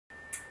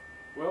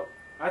Well,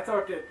 I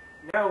thought that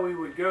now we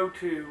would go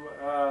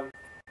to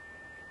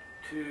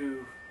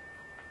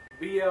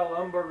B L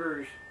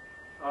Umberger's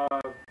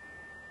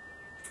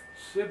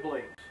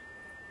siblings,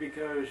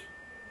 because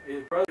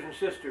his brothers and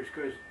sisters,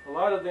 because a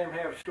lot of them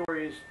have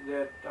stories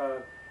that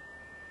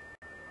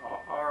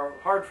are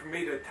hard for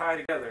me to tie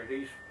together.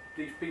 These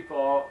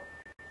people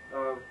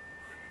that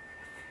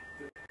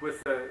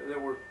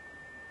were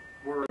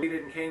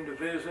related and came to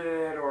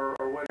visit or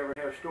whatever,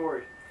 have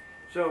stories.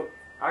 So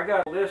I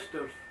got a list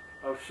of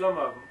some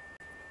of them,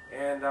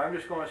 and I'm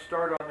just going to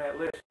start on that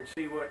list and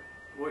see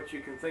what you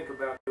can think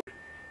about.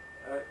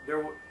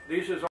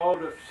 These is all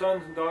the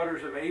sons and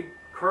daughters of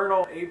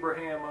Colonel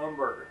Abraham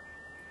Umberger,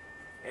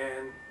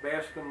 and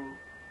Bascom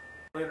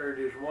Leonard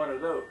is one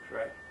of those,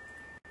 right?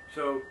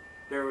 So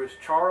there was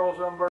Charles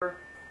Umberger.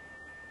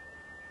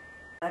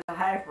 That's a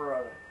half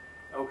brother.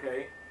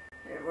 Okay.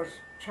 It was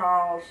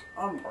Charles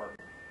Umberger.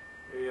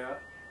 Yeah.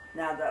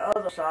 Now the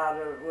other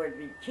side of it would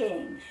be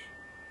Kings.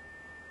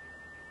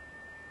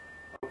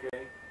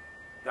 Okay.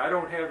 I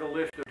don't have the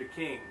list of the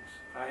Kings.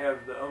 I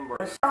have the Umberger.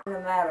 There's something the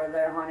matter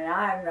there, honey.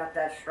 I haven't got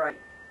that straight.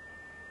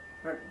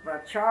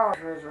 But Charles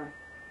was a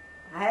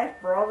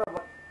half brother.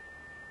 But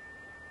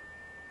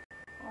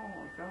oh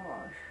my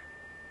gosh,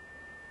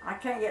 I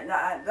can't get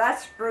that.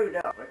 That's screwed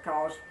up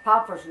because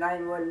Papa's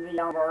name wouldn't be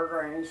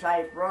Umberger and his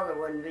half brother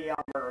wouldn't be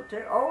Umberger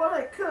too. Oh well,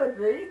 it could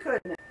be,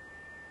 couldn't it?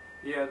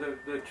 Yeah,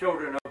 the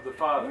children of the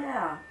father.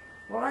 Yeah.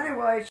 Well,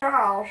 anyway,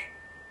 Charles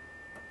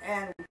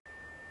and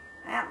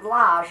Aunt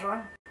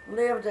Liza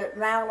lived at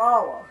Mount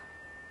Olive,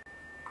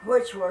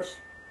 which was,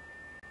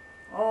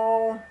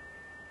 oh,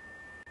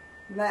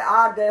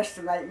 I'd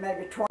estimate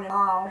maybe 20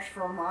 miles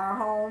from our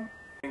home.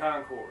 In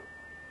Concord.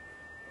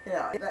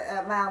 Yeah,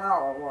 at Mount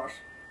Olive was.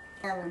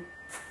 And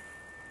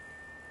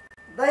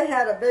they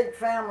had a big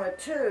family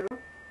too,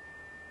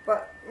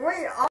 but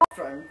we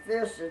often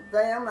visited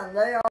them and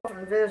they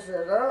often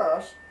visited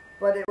us,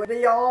 but it would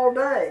be all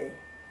day.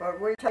 But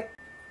we take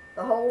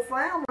the whole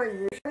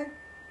family usually.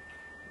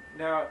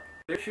 Now,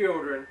 their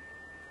children,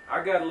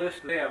 I got a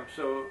list of them.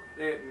 So,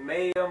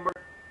 May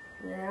Umberger.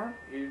 Yeah.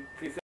 You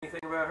think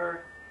anything about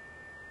her?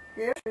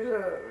 Yes, she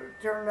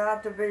turned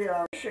out to be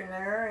a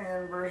missionary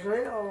in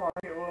Brazil,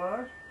 like it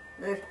was.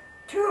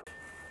 Two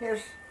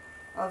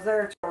of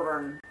their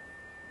children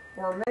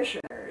were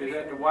missionaries. Is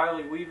that the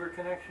Wiley Weaver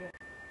connection?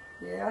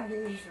 Yeah,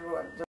 he's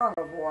the son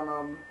of one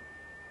of them.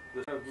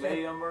 The son of May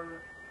Umberger?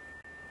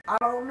 I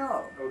don't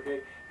know. Okay.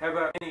 How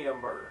about Minnie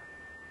Umberger?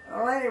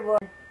 Well, anyway,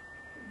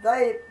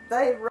 they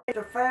raised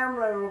a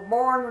family that were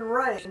born and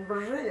raised in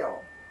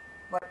Brazil,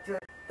 but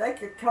they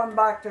could come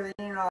back to the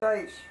United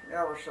States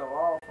ever so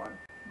often.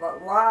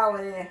 But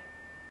Wiley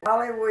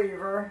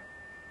Weaver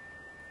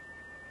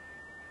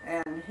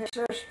and his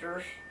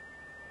sisters,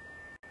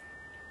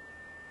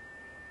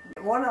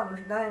 one of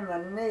them's named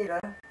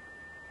Anita.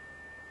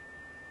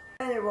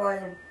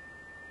 Anyway,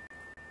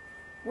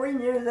 we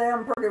knew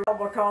them pretty well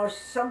because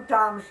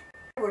sometimes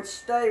they would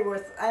stay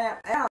with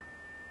Aunt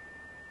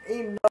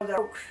even though their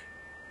folks,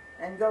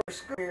 and go to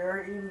school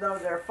here, even though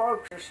their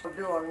folks are still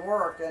doing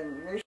work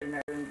and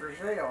missionary in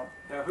Brazil.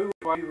 Now, who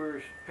were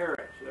Weaver's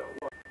parents,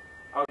 though?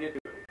 I'll get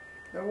to it.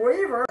 The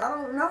Weaver, I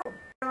don't know.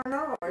 I don't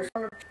know.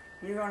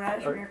 You going to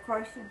ask me a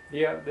question?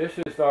 Yeah, this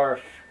is our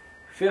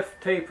fifth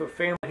tape of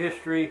family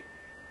history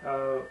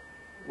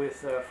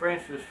with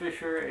Francis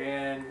Fisher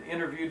and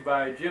interviewed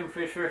by Jim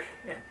Fisher.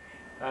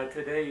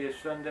 Today is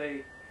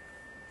Sunday,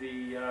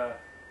 the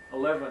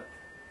 11th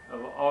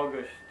of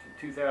August,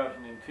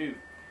 2002.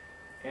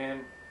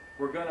 And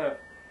we're going to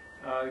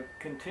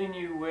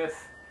continue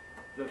with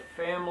the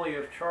family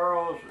of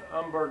Charles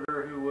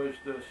Umberger, who was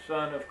the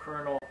son of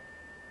Colonel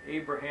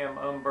Abraham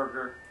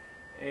Umberger.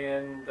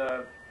 And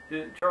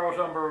Charles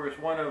Umberger was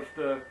one of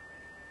the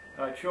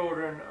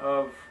children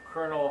of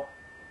Colonel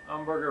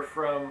Umberger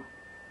from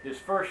his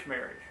first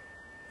marriage.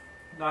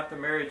 Not the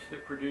marriage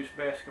that produced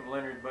Bascom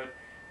Leonard, but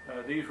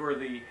these were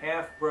the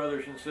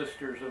half-brothers and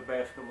sisters of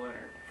Bascom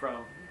Leonard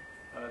from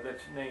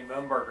that's named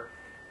Umberger.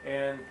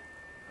 And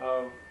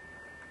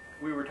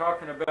we were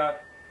talking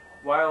about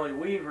Wiley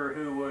Weaver,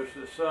 who was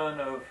the son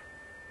of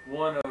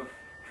one of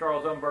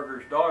Charles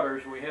Umberger's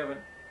daughters. We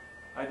haven't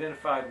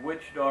identified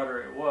which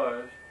daughter it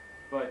was,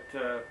 but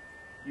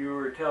you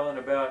were telling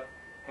about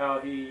how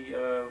he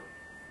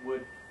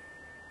would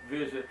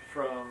visit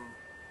from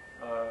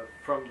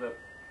the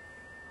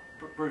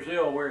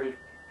Brazil, where his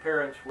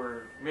parents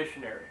were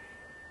missionaries.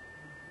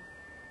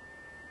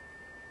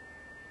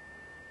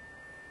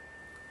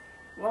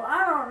 Well,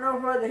 I don't know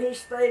whether he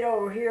stayed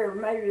over here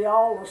maybe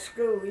all the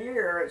school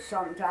year at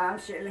some time.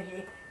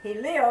 He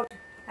lived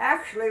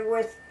actually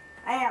with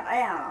Aunt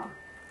Anna,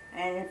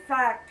 and in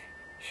fact,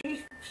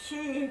 she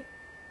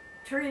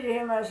treated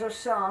him as a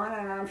son,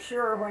 and I'm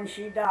sure when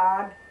she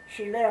died,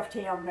 she left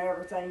him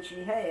everything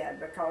she had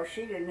because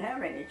she didn't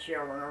have any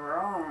children of her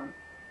own.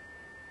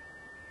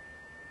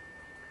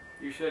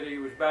 You said he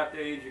was about the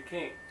age of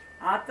King.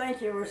 I think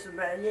he was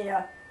about,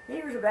 yeah,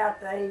 he was about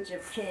the age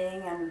of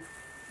King, and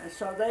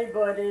so they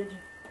budded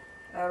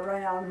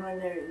around when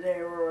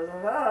they were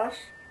with us.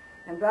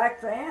 And back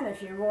then,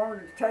 if you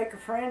wanted to take a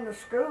friend to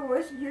school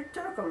with you, you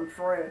took them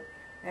through.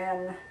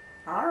 And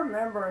I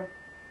remember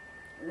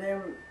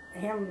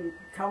him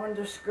coming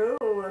to school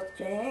with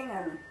King,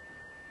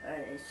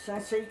 and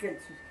since he could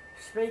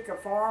speak a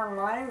foreign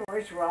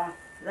language, why,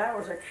 that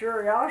was a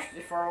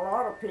curiosity for a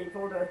lot of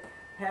people to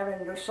have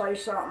him to say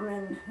something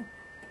in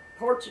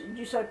Did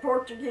you say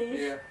Portuguese?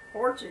 Yeah.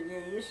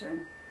 Portuguese,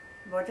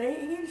 but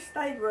he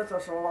stayed with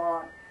us a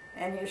lot.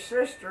 And his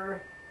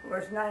sister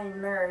was named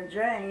Mary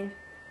Jane.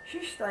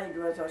 She stayed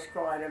with us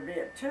quite a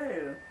bit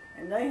too.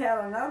 And they had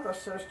another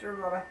sister,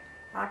 but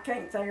I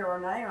can't think of her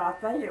name. I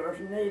think it was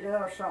Nita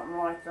or something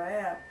like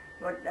that.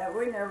 But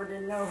we never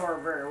did know her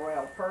very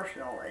well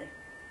personally.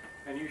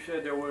 And you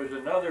said there was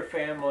another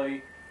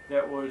family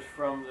that was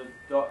from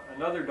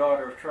another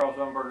daughter of Charles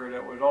Umberger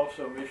that was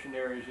also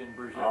missionaries in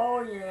Brazil.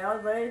 Oh yeah,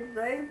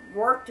 they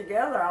worked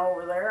together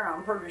over there,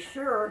 I'm pretty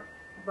sure.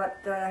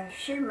 But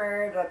she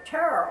married a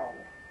Terrell,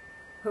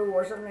 who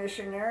was a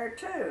missionary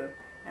too.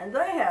 And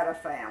they had a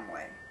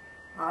family.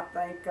 I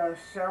think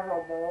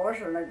several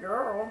boys and a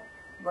girl,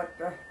 but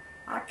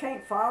I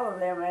can't follow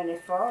them any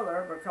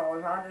further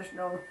because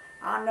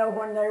I know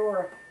when they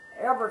were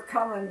ever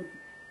coming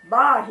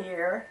by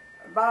here,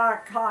 by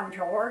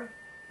Concord,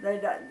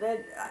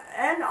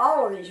 and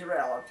all of these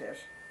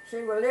relatives.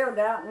 See, we lived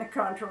out in the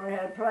country, we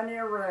had plenty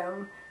of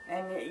room,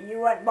 and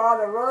you went by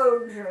the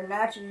roads and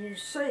naturally you'd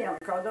see them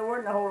because there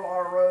wasn't a whole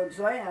lot of roads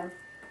then.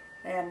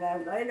 And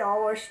they'd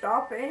always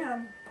stop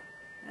in,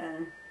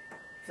 and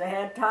if they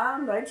had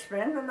time, they'd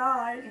spend the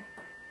night.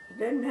 If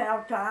they didn't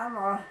have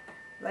time,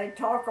 they'd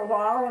talk a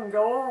while and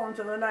go on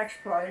to the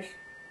next place.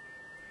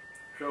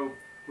 So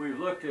we've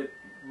looked at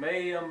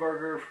May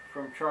Umberger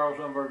from Charles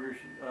Umberger's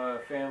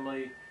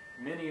family,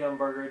 Minnie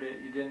Umberger that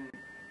you didn't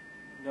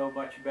know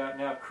much about,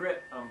 now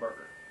Crit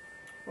Umberger.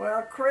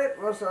 Well, Crit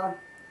was a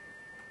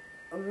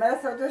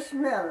Methodist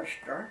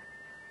minister,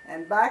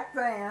 and back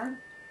then,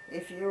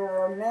 if you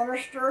were a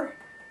minister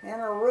in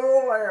a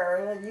rural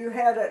area, you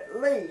had at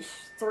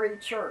least 3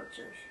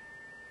 churches.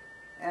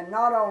 And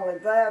not only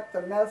that,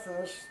 the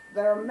Methodists,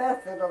 their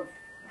method of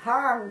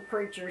hiring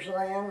preachers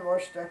then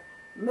was to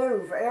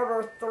move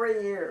every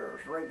 3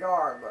 years,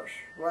 regardless.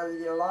 Whether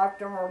you liked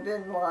them or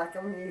didn't like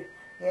them, you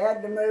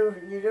had to move,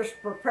 and you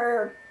just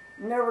prepared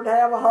never to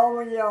have a home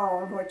of your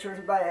own, which was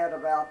bad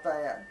about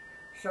that.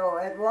 So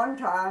at one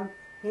time,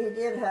 he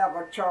did have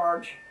a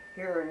charge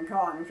here in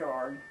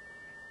Concord.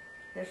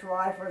 His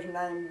wife was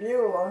named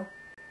Beulah.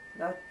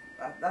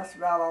 That's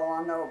about all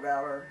I know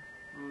about her.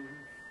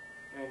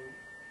 Mm-hmm.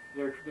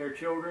 And their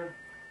children?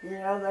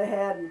 Yeah, they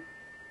had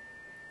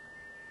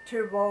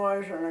 2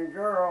 boys and a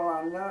girl,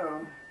 I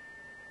know.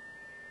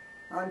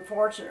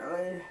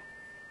 Unfortunately,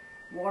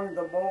 one of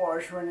the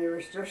boys, when he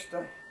was just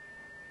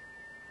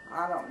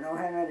I don't know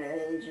how many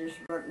ages,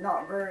 but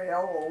not very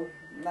old,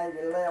 maybe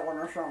 11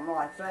 or something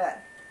like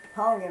that,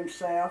 hung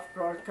himself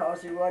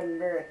because he wasn't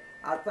very,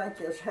 I think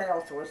his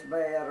health was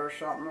bad or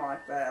something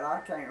like that.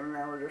 I can't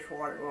remember just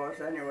what it was.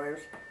 Anyway, it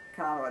was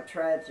kind of a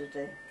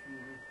tragedy.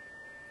 Mm-hmm.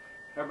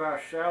 How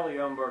about Sally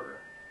Umberger?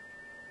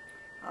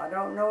 I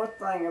don't know a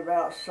thing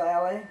about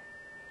Sally.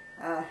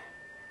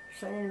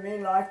 Seemed to me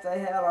like they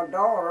had a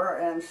daughter,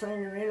 and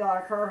seemed to me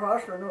like her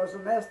husband was a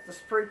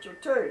Methodist preacher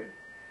too.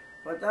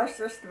 But that's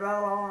just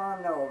about all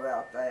I know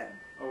about that.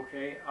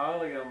 Okay,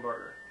 Ollie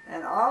Umberger.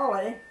 And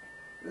Ollie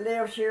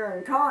lives here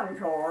in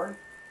Concord.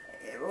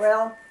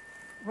 Well,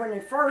 when he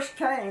first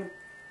came,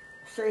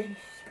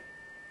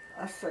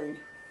 let's see,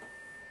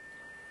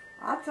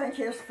 I think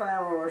his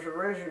family was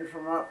originally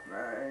from up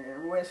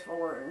in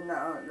Westford.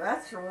 No,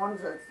 that's the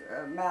ones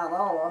at Mount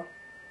Olive.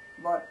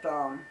 But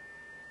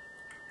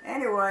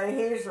anyway,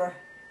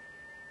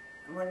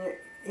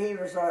 he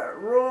was a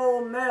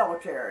rural mail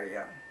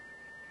carrier.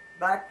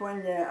 Back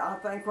when I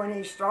think when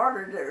he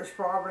started, it was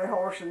probably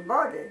horse and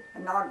buggy,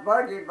 and not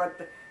buggy,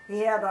 but he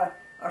had a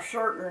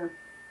certain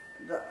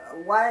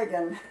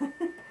wagon.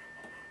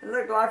 It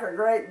looked like a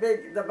great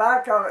big. The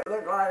back of it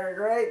looked like a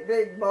great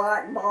big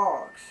black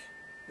box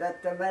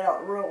that the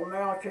rural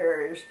mail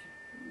carriers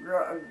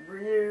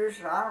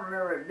used. I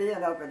remember it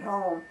being up at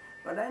home,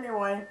 but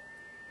anyway,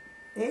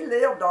 he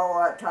lived all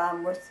that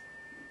time with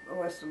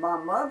my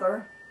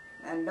mother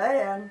and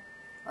Dad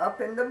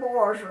up in the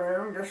boys'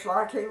 room, just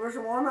like he was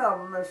one of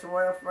them. That's the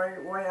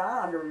way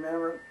I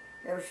remember it.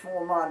 It was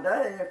for my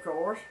day, of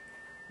course.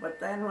 But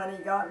then when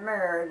he got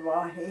married,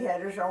 well, he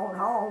had his own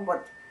home,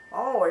 but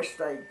always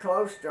stayed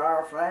close to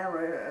our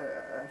family,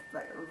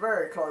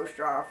 very close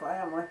to our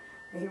family.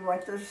 He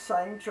went to the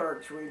same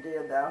church we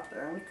did out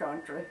there in the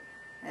country.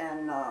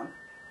 And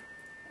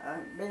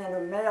being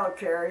a mail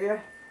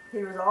carrier,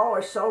 he was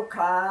always so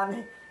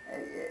kind.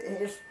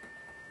 His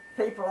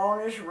people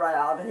on his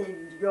route,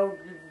 he'd go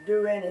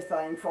do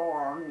anything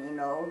for them, you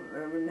know.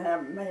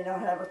 It may not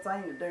have a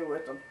thing to do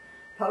with the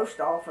post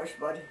office,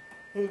 but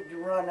he'd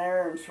run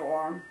errands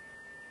for them.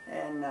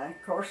 And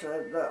of course,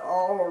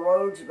 all the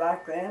roads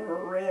back then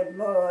were red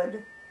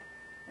mud.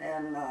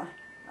 And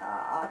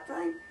I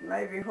think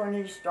maybe when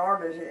he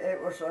started,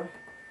 it was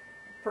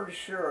pretty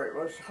sure it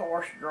was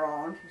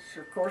horse-drawn.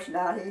 So of course,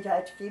 now he'd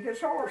have to keep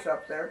his horse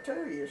up there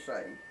too, you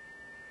see.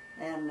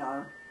 And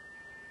I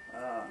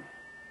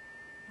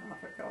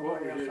forgot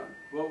what else.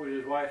 What was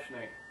his wife's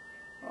name?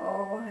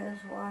 Oh,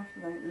 his wife's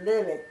name,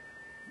 Lily.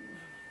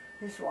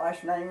 His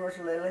wife's name was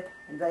Lily,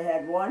 and they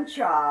had one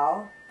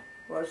child,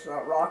 was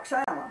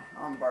Roxana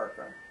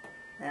Umberger.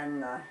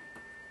 And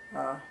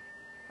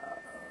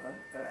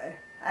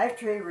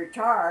after he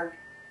retired,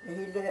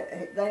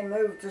 they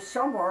moved to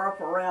somewhere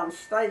up around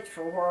states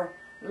from where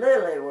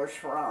Lily was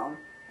from,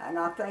 and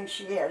I think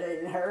she had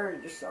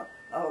inherited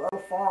a little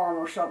farm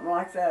or something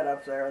like that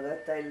up there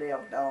that they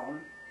lived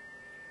on.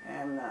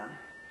 And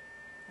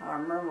I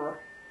remember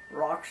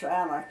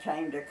Roxana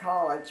came to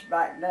college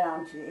back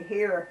down to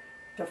here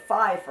to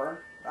Pfeiffer.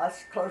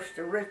 That's close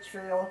to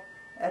Richfield.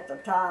 At the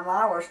time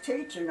I was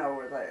teaching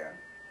over there,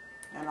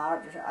 and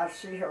I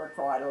see her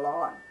quite a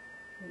lot.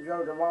 We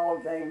go to ball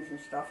games and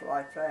stuff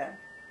like that.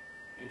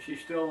 And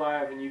she's still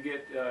alive, and you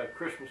get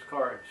Christmas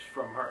cards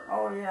from her.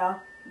 Oh yeah,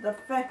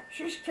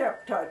 she's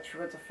kept touch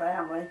with the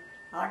family.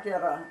 I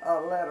get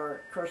a letter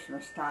at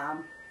Christmas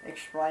time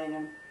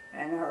explaining,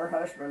 and her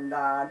husband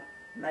died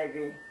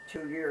maybe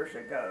 2 years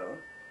ago.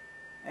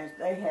 And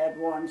they had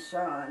one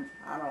son.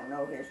 I don't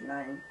know his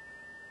name.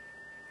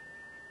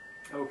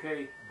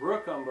 Okay,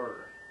 Brooke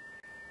Umberger.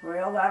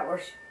 Well, that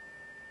was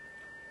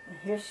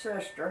his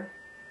sister.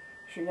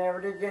 She never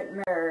did get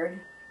married.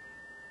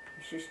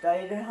 She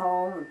stayed at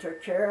home and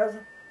took care of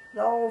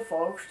the old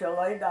folks till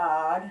they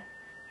died.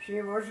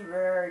 She was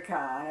very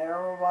kind.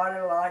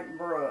 Everybody liked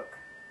Brooke.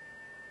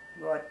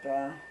 But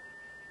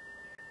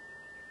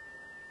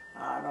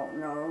I don't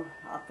know.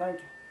 I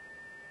think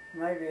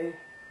maybe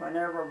when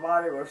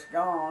everybody was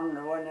gone,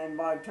 there wasn't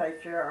anybody to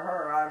take care of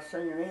her. It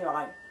seemed to me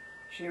like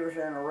she was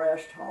in a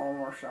rest home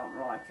or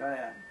something like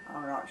that.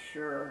 I'm not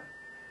sure.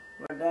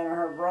 But then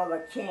her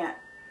brother Kent,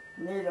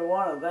 neither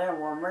one of them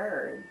were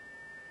married.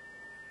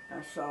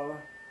 And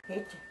so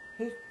he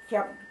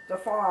kept the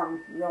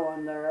farm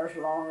going there as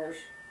long as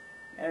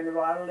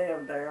everybody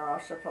lived there,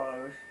 I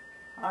suppose.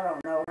 I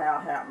don't know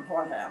what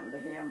happened to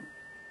him.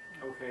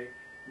 Okay.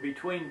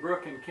 Between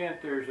Brooke and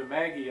Kent, there's a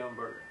Maggie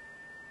Umberger.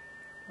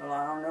 Well,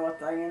 I don't know a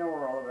thing in the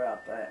world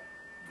about that.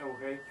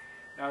 Okay.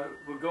 Now,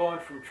 we're going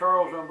from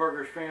Charles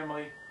Umberger's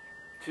family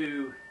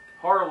to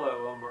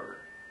Harlow Umberger.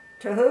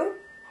 To who?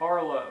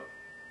 Harlow.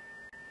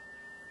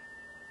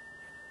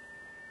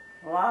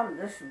 Well, I'm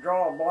just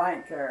draw a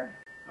blank there.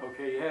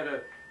 Okay, you had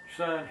a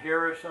son,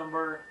 Harris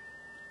Umberger.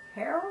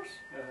 Harris?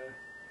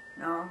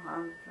 No,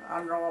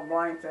 I draw a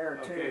blank there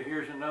too. Okay,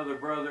 here's another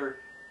brother,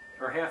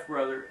 or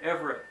half-brother,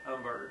 Everett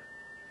Umberger.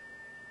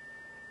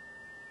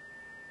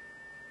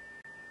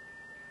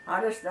 I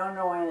just don't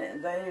know any.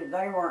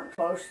 They weren't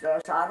close to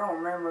us. I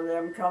don't remember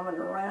them coming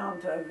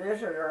around to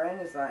visit or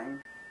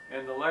anything.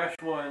 And the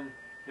last one,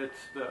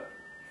 it's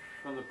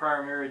from the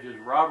prior marriage, is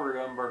Robert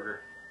Umberger.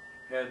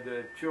 Had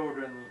the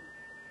children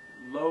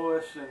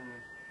Lois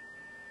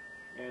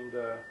and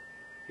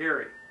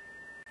Harry.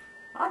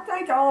 I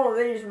think all of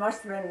these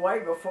must have been way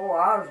before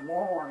I was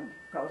born,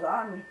 because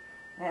I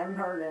haven't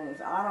heard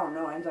anything. I don't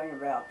know anything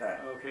about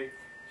that. Okay,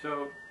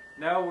 so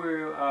now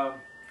we're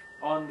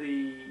on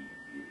the.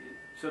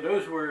 So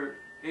those were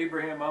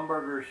Abraham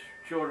Umberger's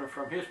children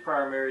from his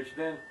prior marriage.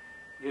 Then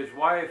his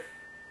wife,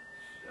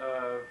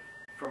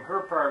 from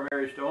her prior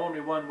marriage, the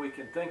only one we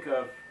can think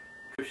of,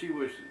 because she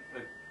was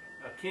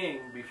a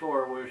king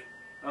before, was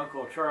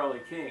Uncle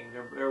Charlie King.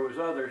 There was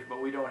others,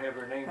 but we don't have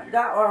her name here.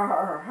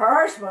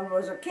 Her husband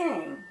was a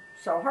king,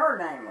 so her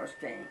name was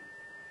King.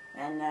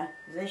 And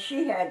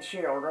she had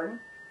children,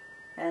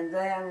 and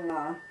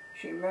then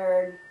she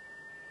married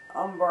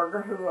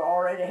Umberger, who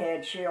already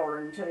had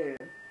children too.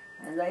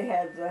 And they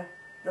had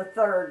the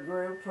third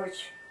group,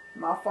 which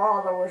my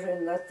father was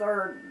in the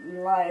third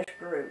and last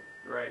group.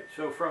 Right.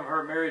 So from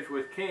her marriage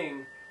with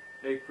King,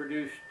 they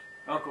produced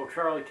Uncle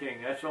Charlie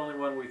King. That's the only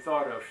one we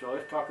thought of. So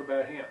let's talk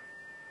about him.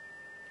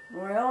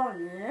 Well,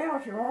 yeah,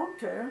 if you want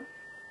to.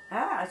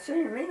 It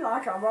seems to me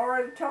like I've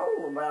already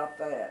told about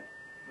that.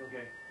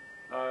 Okay.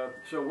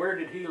 So where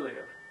did he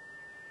live?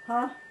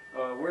 Huh?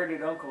 Where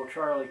did Uncle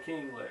Charlie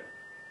King live?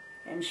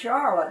 In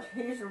Charlotte.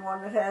 He's the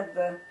one that had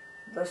the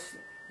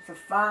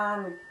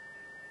fine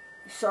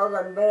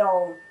Southern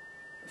Belle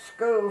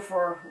school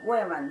for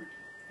women.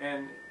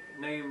 And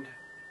named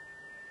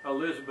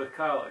Elizabeth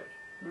College.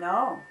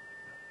 No.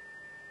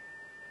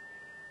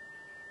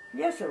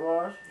 Yes, it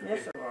was. Okay.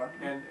 Yes, it was.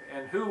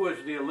 And who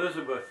was the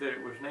Elizabeth that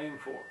it was named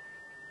for?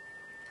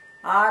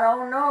 I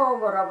don't know,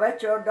 but I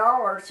bet you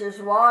 $1 it's his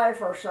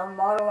wife or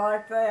somebody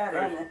like that.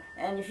 Right.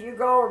 And if you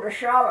go over to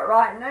Charlotte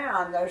right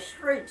now, and there's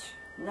streets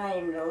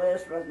named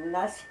Elizabeth, and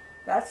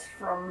that's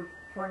from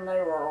when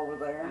they were over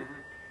there. Mm-hmm.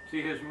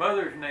 See, his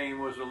mother's name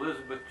was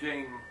Elizabeth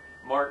Jane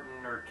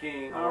Martin or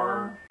King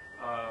or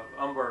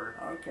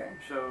Umberger. Okay.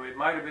 So it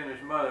might have been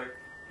his mother.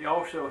 He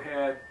also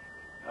had,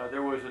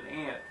 there was an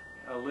aunt,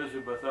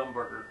 Elizabeth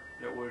Umberger,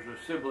 that was a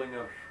sibling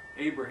of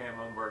Abraham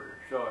Umberger.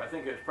 So I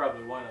think it's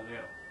probably one of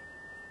them.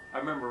 I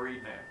remember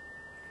reading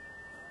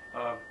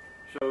that.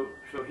 So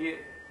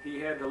he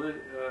had to live.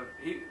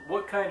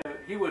 What kind of?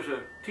 He was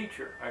a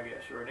teacher, I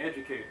guess, or an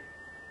educator.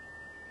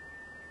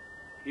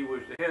 He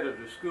was the head of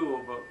the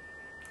school, but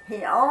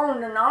he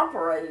owned and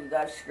operated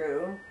that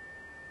school.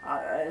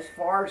 As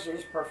far as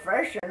his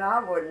profession,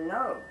 I wouldn't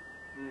know.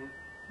 Mm-hmm.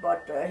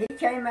 But he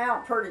came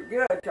out pretty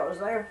good because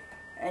they,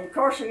 and of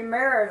course he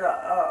married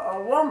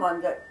a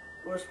woman that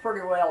was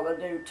pretty well to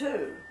do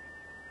too.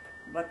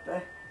 But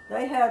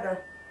they had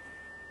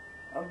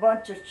a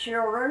bunch of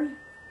children,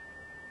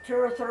 2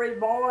 or 3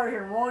 boys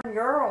and 1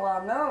 girl,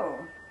 I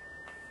know.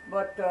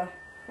 But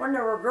when they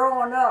were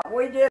growing up,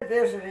 we did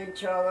visit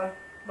each other,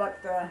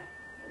 but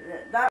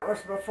that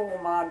was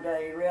before my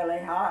day, really.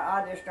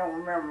 I just don't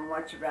remember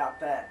much about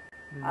that.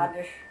 Mm-hmm. I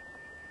just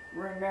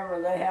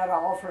remember they had an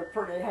awfully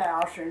pretty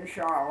house in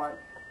Charlotte.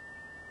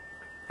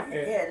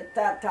 It, at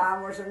that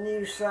time, was a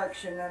news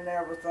section and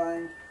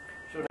everything.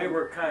 So they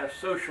were kind of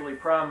socially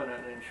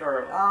prominent in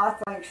Charlotte. I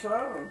think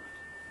so.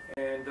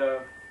 And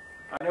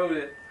I know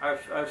that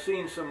I've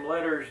seen some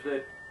letters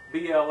that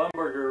B L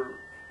Umberger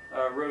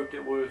wrote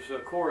that was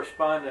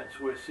correspondence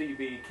with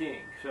C.B.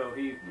 King. So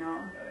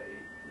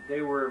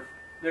they were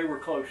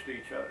close to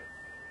each other.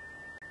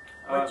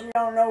 But you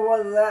don't know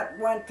whether that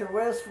went to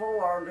Wistful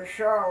or to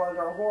Charlotte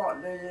or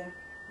what, do you?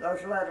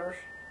 Those letters?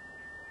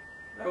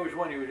 That was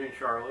when he was in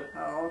Charlotte.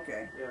 Oh,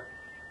 okay.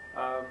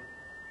 Yeah.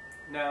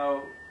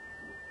 Now,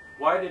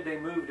 why did they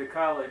move to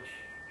college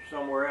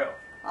somewhere else?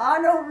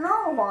 I don't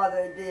know why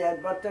they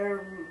did, but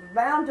they're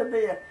bound to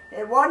be.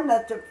 It wasn't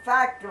at the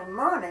fact of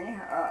money,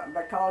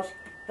 because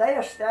they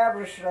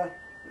established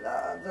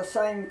the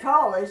same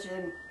college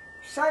in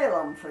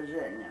Salem,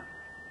 Virginia.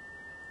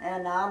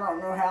 And I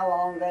don't know how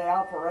long they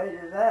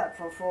operated that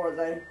before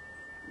they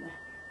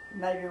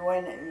maybe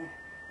went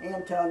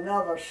into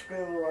another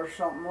school or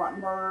something like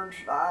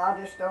merged. I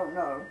just don't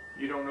know.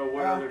 You don't know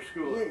what other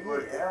school it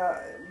was?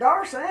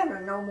 Doris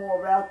Anderson know more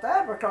about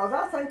that because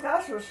I think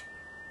that's a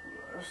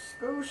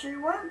school she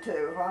went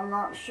to, if I'm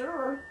not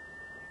sure.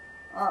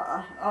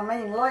 I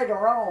mean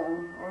later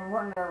on,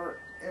 whenever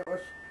it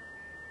was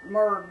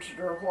merged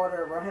or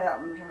whatever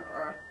happened.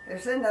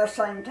 It's in that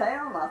same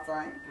town, I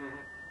think.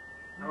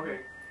 Mm-hmm. Okay.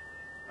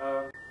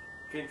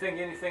 Can you think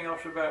anything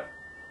else about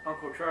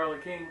Uncle Charlie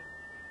King?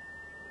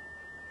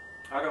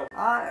 I don't.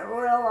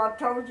 Well, I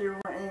told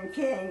you in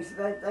King's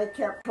they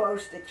kept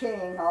close to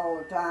King all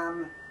the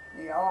time.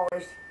 You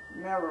always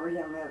remember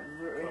him at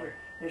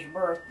his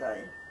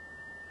birthday.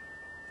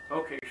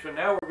 Okay, so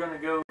now we're going to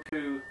go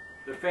to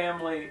the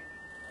family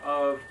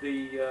of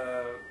the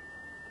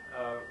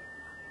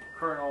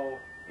Col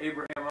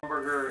Abraham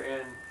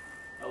Umberger and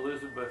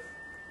Elizabeth,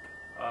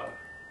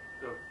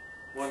 the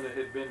one that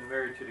had been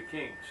married to the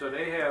king. So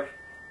they have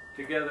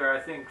together, I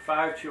think,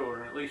 5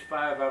 children, at least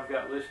 5 I've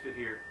got listed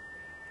here.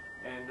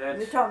 And that's...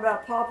 You're talking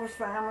about Papa's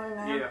family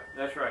now? Yeah,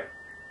 that's right.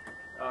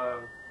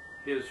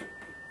 His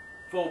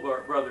full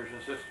brothers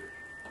and sisters.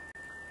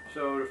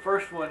 So the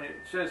first one,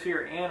 it says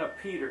here, Anna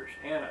Peters.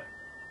 Anna.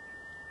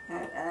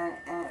 And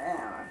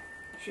Anna.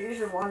 She's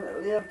the one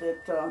that lived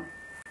at...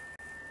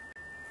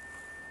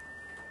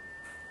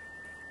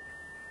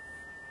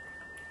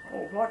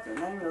 what's the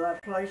name of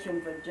that place in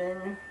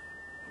Virginia?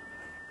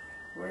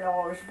 We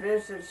always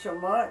visited so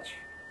much.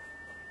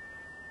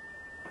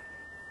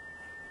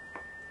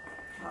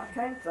 I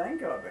can't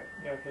think of it.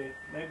 Okay,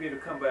 maybe it'll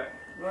come back.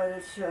 But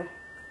it's the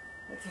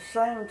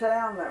same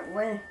town that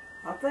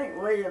I think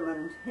William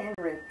and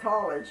Henry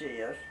College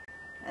is.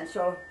 And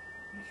so,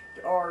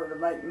 in order to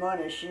make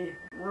money, she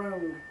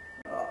roomed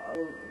a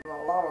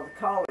lot of the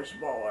college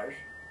boys.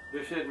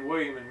 This isn't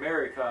William and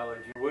Mary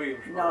College in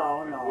Williamsburg.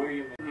 No.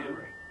 William and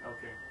Henry.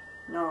 Okay.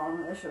 No,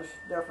 this is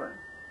different.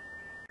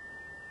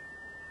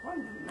 What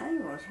the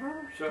name was her?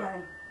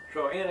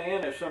 So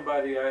Anna is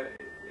somebody I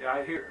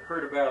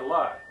heard about a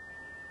lot.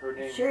 Her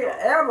name.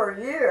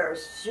 Every year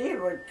she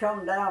would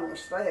come down and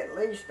stay at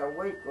least a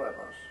week with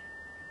us,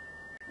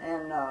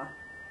 and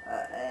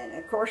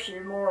of course she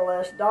more or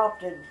less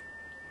adopted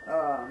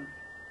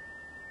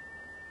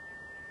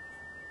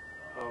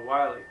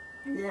Wiley.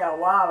 Yeah,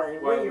 Wiley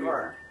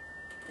Weaver.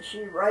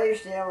 She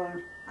raised him,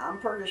 and I'm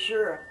pretty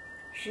sure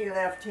she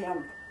left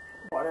him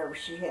whatever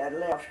she had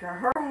left.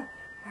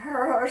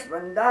 Her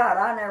husband died.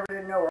 I never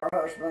did know her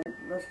husband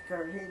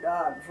because he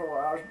died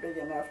before I was big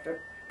enough to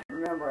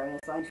remember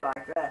anything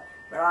like that.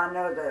 But I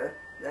know the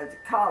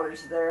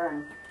college there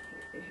and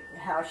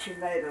how she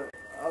made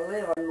a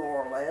living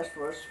more or less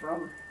was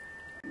from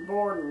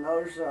boarding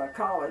those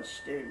college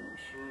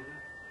students.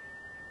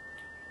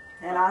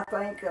 Mm-hmm. And I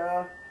think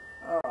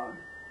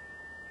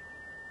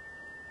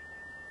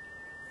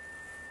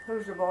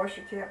who's the boy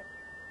she kept?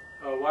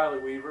 Wiley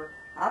Weaver.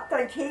 I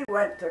think he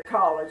went to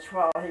college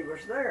while he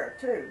was there,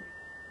 too.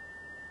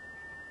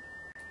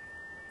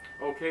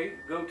 Okay,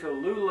 go to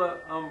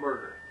Lula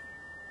Umberger.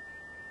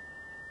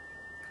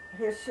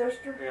 His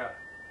sister? Yeah.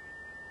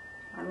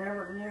 I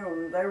never knew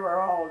them. They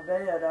were all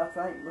dead, I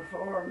think,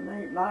 before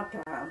my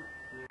time.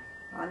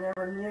 I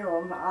never knew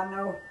them. I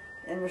know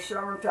in the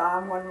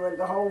summertime when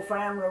the whole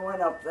family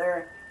went up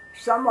there,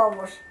 some of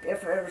us,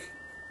 if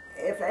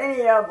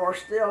any of them were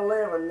still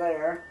living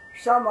there,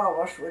 some of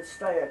us would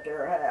stay at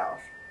their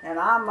house. And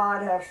I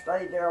might have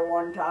stayed there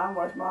one time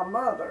with my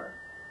mother,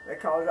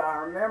 because I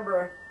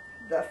remember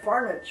the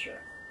furniture.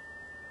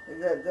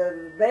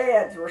 The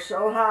beds were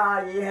so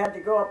high you had to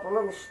go up a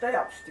little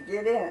steps to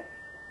get in it.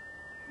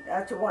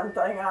 That's the one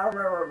thing I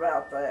remember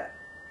about that.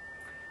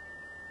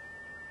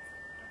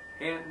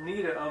 Aunt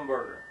Nita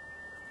Umberger.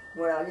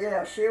 Well,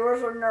 yeah, she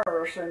was a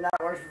nurse, and that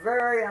was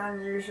very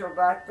unusual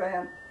back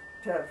then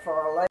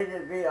for a lady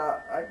to be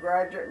a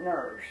graduate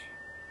nurse.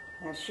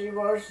 And she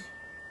was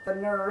the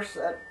nurse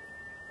at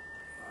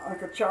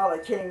Uncle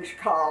Charlie King's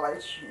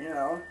college, you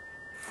know,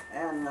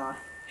 and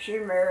she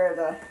married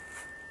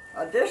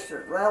a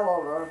distant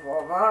relative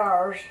of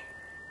ours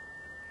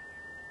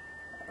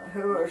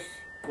who was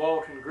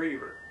Walton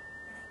Griever.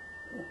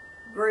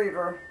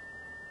 Griever.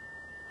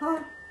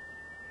 Huh?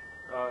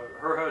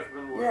 Her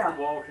husband was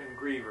Walton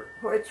Griever.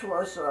 Which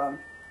was,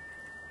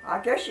 I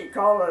guess you'd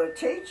call it a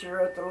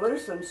teacher at the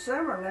Lutheran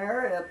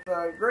Seminary at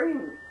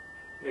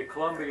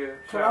Columbia,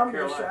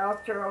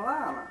 South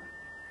Carolina.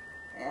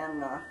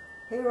 And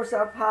he was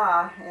up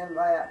high in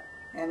that.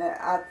 And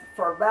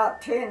for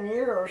about 10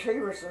 years, he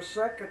was the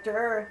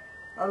secretary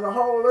of the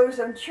whole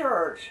Lutheran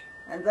Church.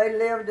 And they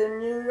lived in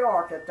New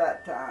York at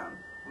that time.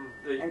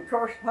 And of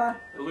course, the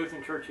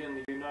Lutheran Church in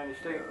the United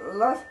States?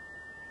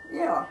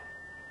 Yeah.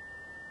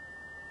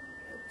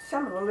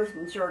 Some of the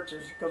Lutheran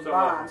churches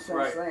combined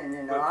since then,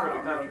 you know. I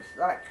don't know the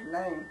exact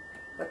name.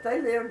 But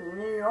they lived in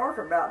New York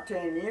about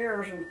 10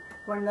 years, and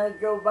when they'd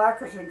go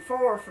backwards and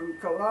forth from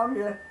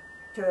Columbia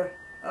to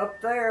up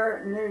there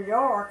in New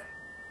York,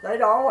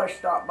 they'd always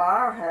stop by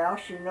our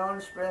house, you know,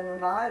 and spend a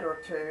night or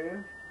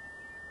two.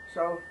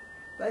 So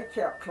they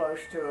kept close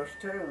to us,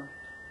 too.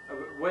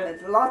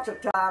 And lots of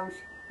times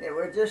it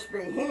would just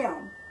be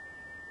him.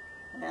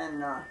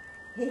 And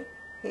he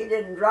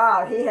didn't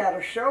drive, he had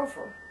a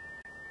chauffeur.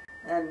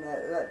 And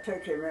that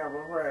took him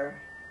everywhere.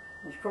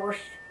 And of course,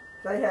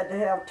 they had to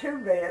have 2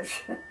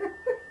 beds.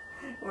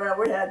 Well,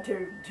 we had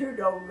two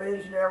double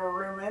beds in every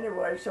room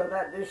anyway, so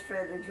that just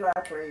fit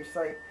exactly, you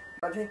see.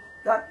 But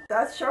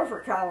that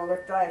chauffeur kind of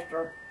looked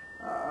after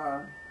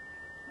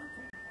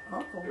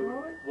Uncle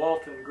Walton.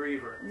 Walton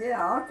Griever.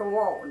 Yeah, Uncle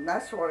Walton.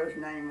 That's what his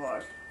name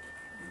was.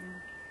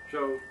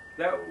 So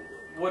that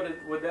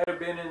would that have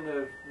been in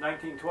the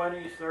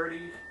 1920s,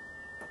 30s?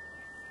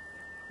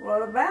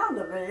 Well, it's bound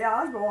to be.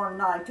 I was born in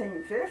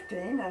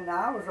 1915, and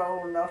I was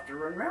old enough to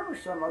remember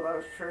some of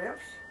those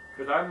trips.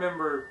 Because I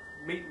remember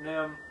meeting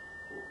them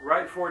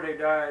right before they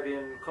died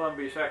in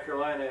Columbia, South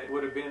Carolina. It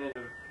would have been in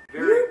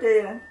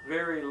the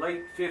very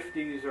late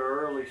 50s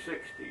or early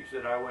 60s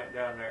that I went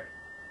down there.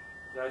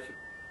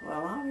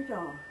 Well, I'll be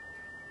darned.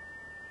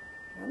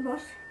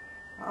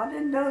 I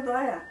didn't know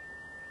that.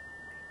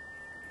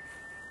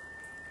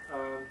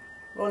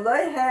 Well,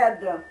 they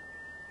had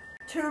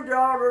 2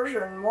 daughters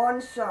and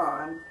 1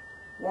 son,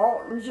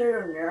 Walton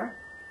Jr.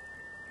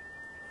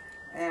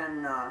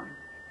 and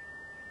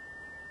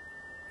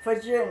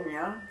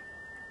Virginia,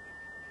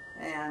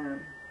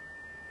 and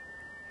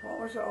what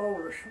was the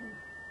oldest one?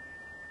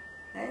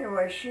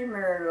 Anyway, she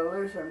married a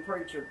Lutheran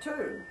preacher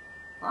too.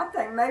 I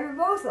think maybe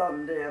both of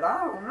them did,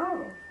 I don't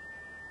know.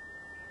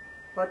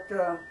 But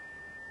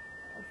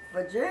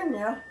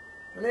Virginia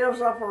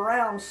lives up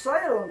around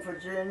Salem,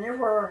 Virginia,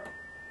 where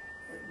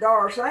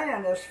Doris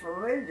Ann is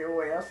familiar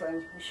with,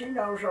 and she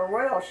knows her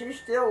well. She's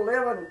still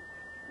living.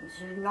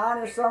 She's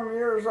 90-some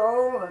years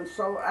old and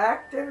so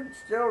active,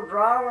 still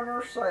driving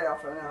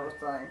herself and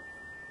everything.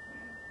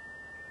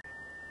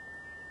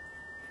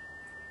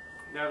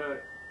 Now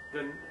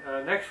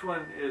the next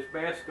one is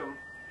Bascom,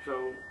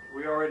 so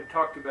we already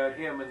talked about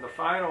him, and the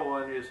final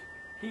one is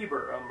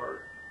Heber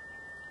Umberger.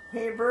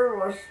 Heber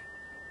was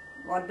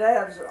my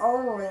dad's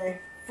only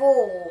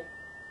full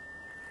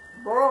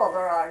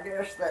brother, I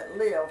guess, that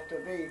lived to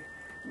be.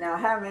 Now,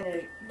 how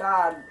many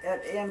died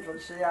at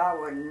infancy, I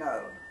wouldn't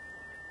know.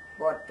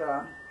 But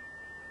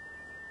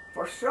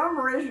for some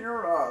reason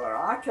or other,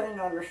 I can't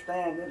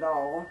understand it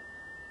all,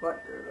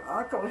 but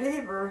Uncle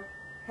Heber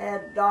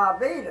had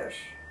diabetes.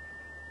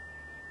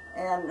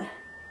 And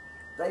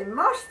they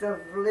must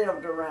have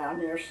lived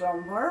around here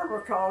somewhere,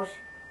 because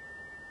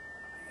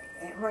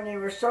when he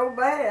was so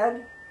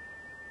bad,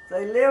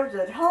 they lived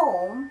at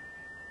home.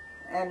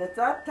 And at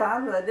that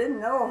time, they didn't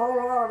know a whole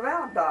lot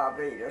about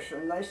diabetes.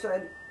 And they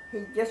said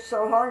he'd get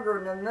so hungry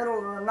in the middle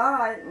of the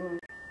night and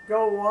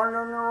go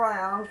wandering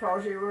around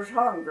because he was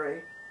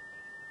hungry.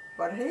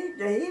 But he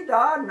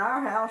died in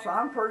our house,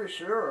 I'm pretty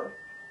sure.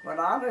 But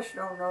I just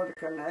don't know the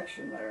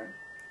connection there.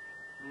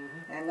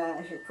 Mm-hmm. And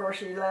of course,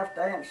 he left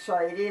Aunt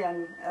Sadie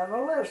and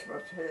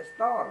Elizabeth, his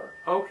daughter.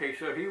 Okay,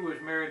 so he was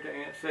married to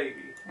Aunt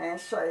Sadie. Aunt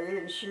Sadie,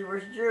 and she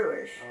was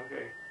Jewish.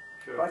 Okay.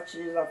 So. But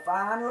she's a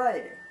fine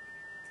lady.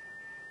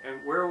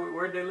 And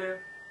where'd they live?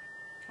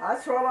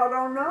 That's what I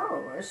don't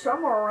know. It's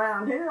somewhere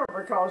around here,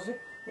 because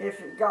if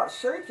he got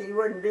sick, he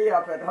wouldn't be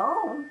up at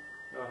home.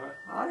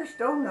 I just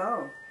don't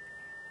know.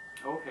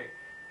 Okay,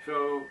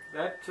 so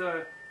that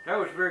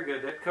was very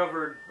good. That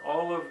covered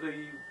all of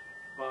the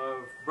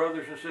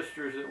brothers and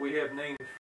sisters that we have named